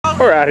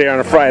We're out here on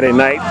a Friday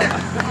night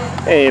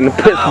in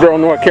Pittsboro,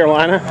 North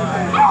Carolina,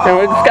 and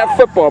we just got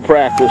football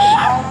practice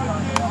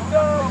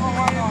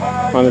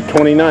on the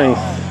 29th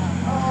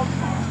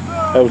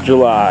of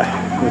July.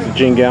 This is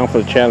Gene Galin for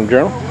the Chatham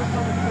Journal.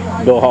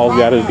 Bill Hall's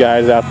got his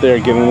guys out there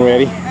getting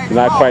ready. It's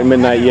not quite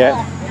midnight yet,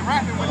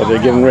 but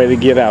they're getting ready to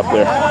get out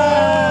there.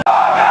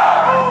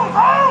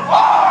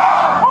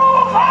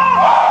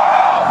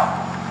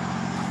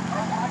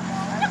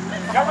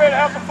 Y'all ready to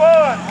have some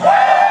fun?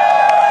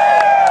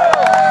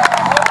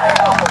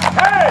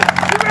 Hey,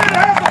 you ready to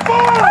have some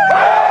fun?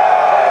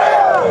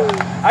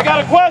 I got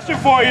a question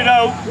for you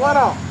though. What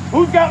up?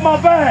 Who's got my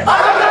bag?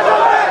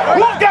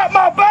 Who's got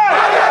my bag?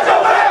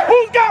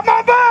 Who's got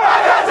my bag?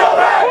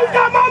 Who's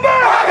got my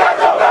bag?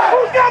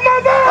 Who's got my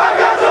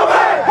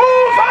bag?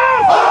 Who's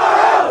house?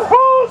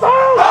 Who's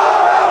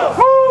house?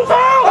 Who's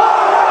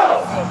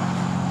house?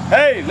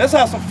 Hey, let's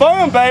have some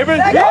fun, baby.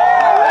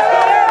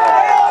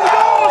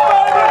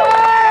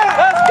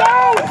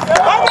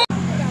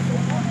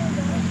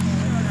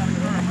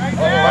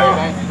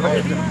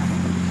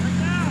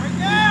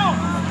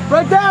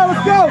 Break down,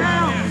 let's go!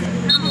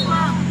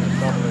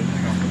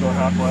 Going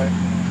halfway.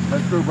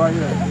 Let's do right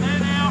here.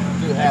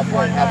 Do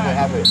halfway.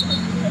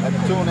 That's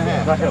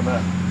 2.5. Back up,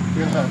 man.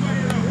 2.5.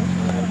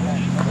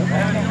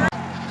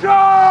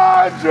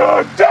 Georgia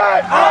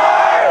Tech!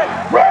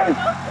 Ready?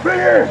 Bring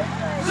here!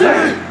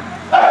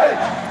 C-A-A-O-G-E-R!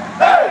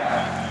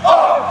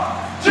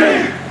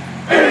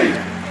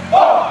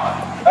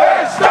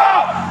 And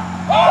stop!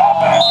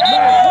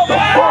 Man, what the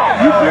fuck?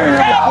 You been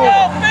here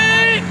before.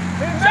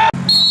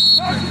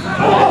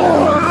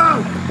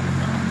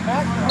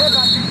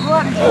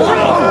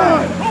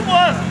 Who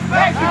was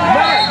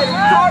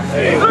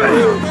it?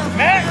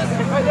 Max!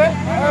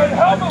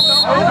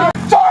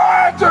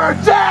 Georgia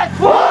Tech!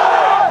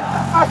 What?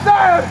 I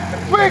said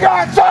we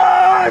got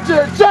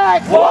Georgia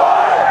Tech!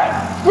 What?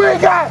 We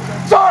got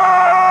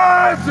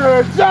Georgia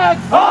Tech!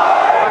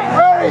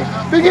 Ready?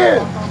 Begin!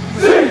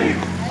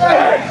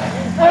 C-A-A-O-G-E-R!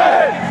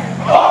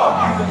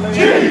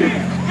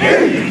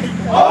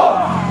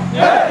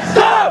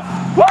 Stop!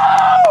 Woo!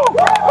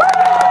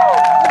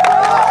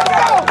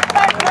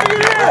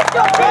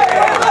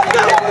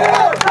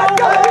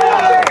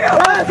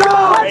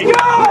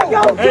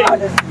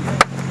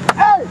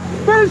 Hey,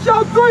 finish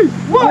on 3.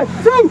 1,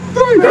 2,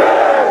 3.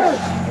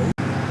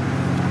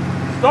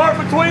 Start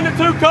between the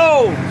two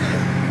cones.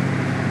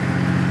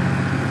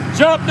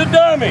 Jump the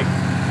dummy.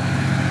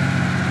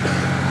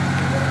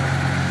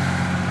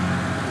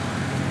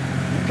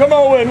 Come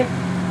on with me.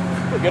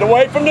 Get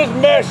away from this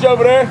mesh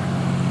over there.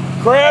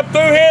 Crab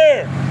through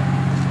here.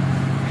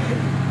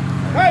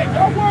 Hey,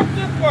 don't work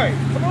this way.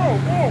 Come on,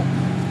 come on.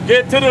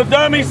 Get to the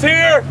dummies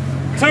here.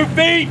 2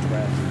 feet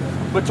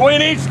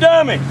between each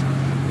dummy. If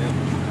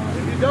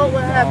you don't,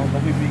 what happens?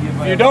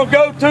 You don't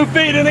go 2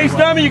 feet in each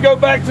dummy, you go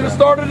back to the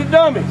start of the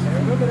dummies.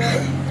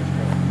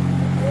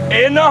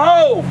 In the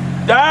hole.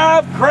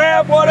 Dive,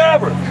 crab,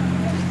 whatever.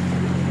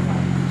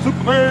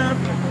 Superman.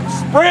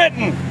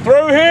 Sprinting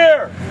through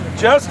here.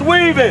 Just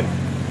weaving.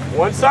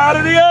 One side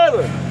or the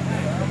other.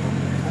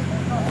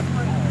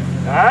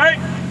 Alright?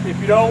 If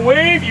you don't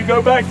weave, you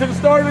go back to the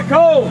start of the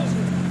cones.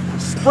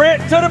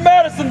 Sprint to the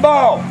medicine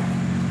ball.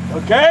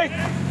 Okay?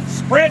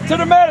 Sprint to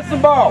the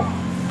medicine ball.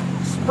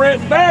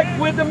 Sprint back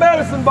with the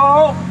medicine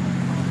ball.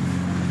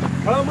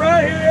 Come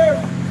right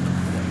here.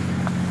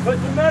 Put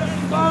the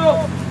medicine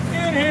ball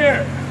in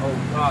here.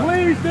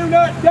 Please do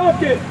not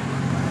dunk it.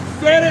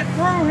 Set it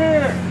through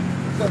here.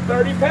 It's a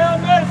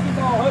 30-pound medicine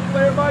ball.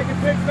 Hopefully everybody can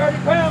pick 30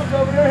 pounds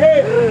over their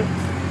head.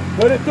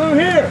 Put it through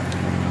here.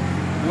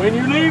 When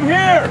you leave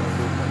here,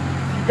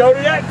 you go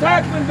to that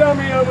tackling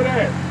dummy over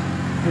there.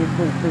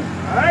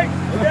 Alright?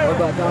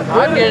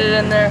 I'll get it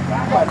in there.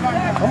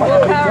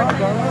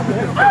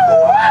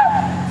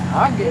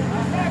 I'll get it.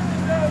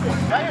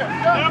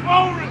 Jump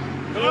over it.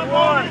 Jump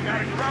on it.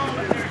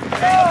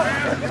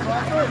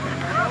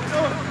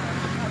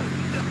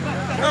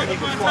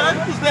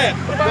 Who's that?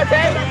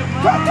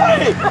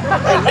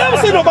 I've never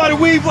seen nobody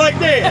weave like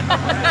that.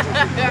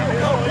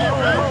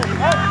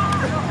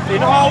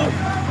 In the hole.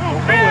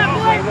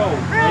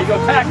 There you go.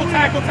 Tackle.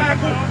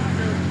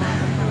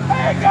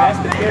 That's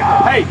the kicker.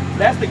 Hey,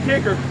 that's the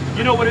kicker.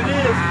 You know what it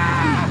is?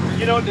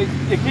 You know the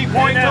key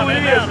point to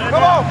it is.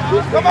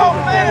 Come on,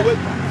 man.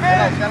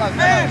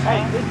 Man.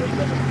 Hey,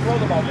 throw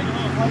the ball.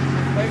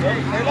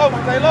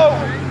 Stay low.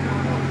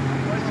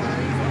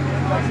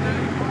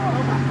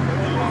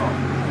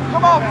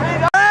 Come on,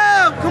 Pete.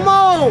 Come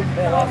on.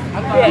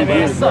 Yeah, man.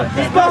 You're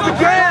supposed to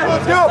grab.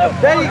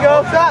 There you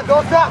go. Stop. Go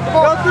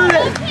through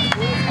this.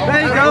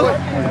 There you go.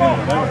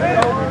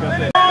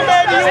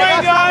 Baby, you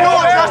ain't got it.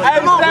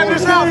 Come on, come on.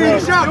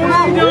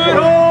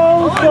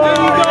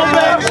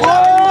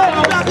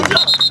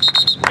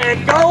 And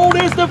gold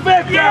is the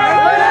victor.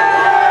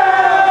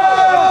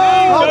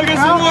 Go get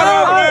some water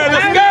over there.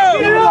 Let's go.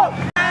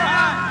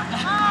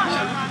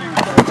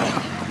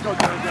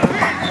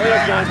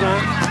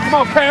 Come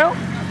on, Cam.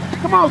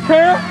 Come on,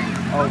 Cam.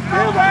 Oh,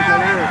 Cam's going down.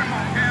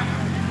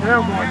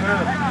 Cam's going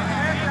down.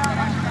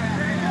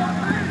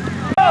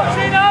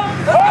 Chino.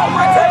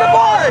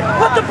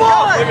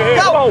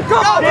 Go! Go!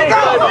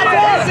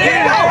 Go!